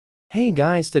Hey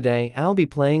guys, today I'll be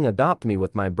playing Adopt Me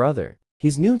with my brother.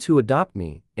 He's new to Adopt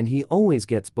Me, and he always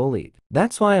gets bullied.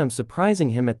 That's why I'm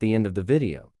surprising him at the end of the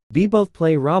video. We both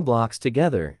play Roblox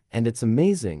together, and it's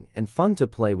amazing and fun to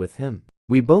play with him.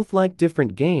 We both like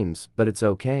different games, but it's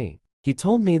okay. He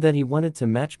told me that he wanted to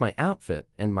match my outfit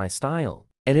and my style,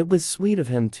 and it was sweet of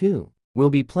him too. We'll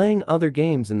be playing other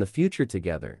games in the future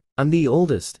together. I'm the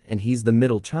oldest, and he's the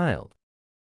middle child.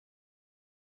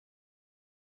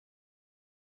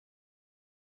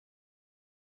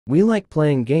 We like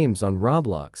playing games on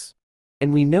Roblox.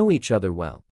 And we know each other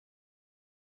well.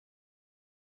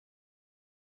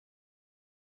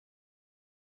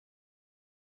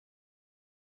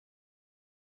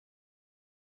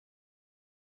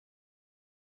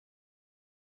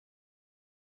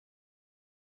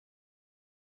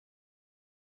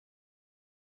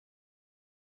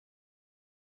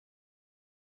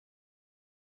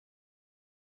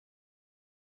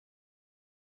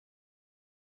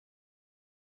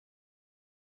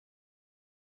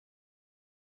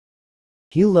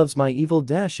 He loves my Evil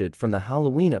Dashit from the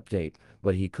Halloween update,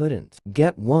 but he couldn't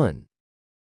get one.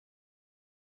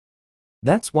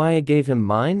 That's why I gave him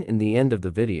mine in the end of the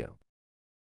video.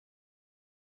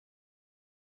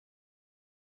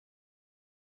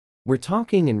 We're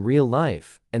talking in real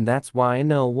life, and that's why I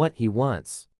know what he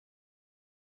wants.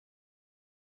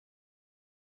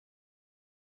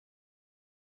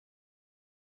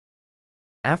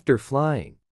 After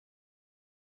flying,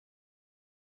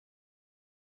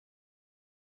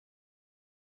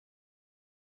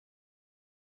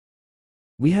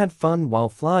 we had fun while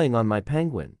flying on my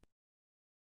penguin.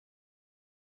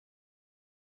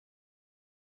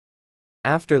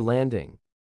 After landing,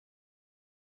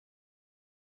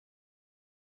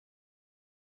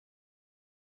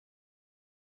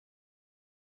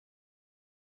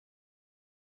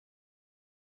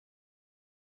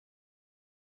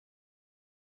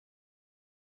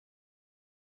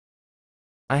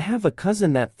 I have a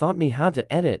cousin that taught me how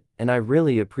to edit, and I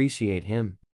really appreciate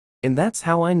him. And that's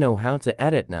how I know how to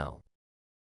edit now.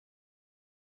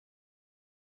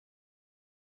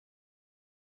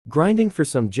 Grinding for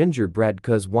some gingerbread,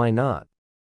 'cause why not?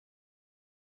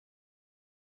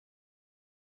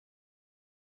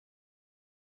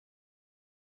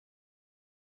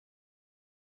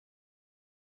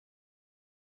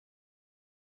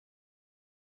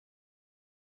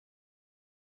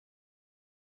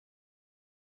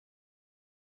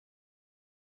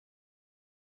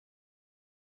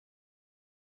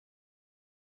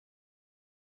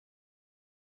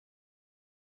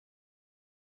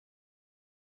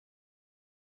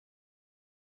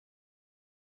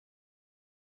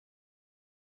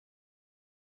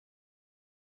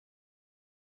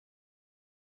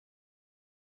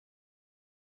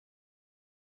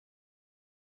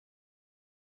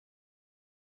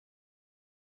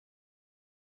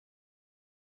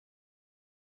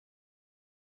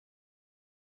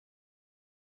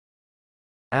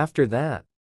 After that,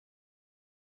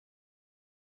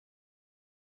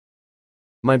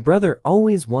 my brother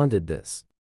always wanted this.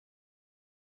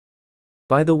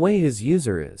 By the way, his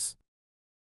user is.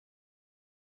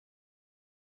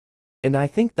 And I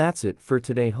think that's it for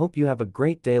today. Hope you have a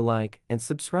great day. Like and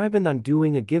subscribe, and I'm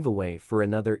doing a giveaway for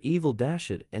another Evil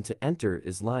Dashit, and to enter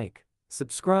is like,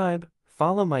 subscribe,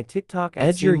 follow my TikTok,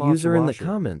 add your user in the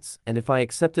comments, and if I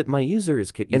accept it, my user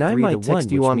is Kit. And I might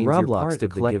text you on Roblox to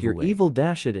collect your Evil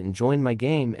Dashit and join my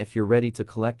game if you're ready to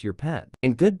collect your pet.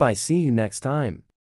 And goodbye, see you next time.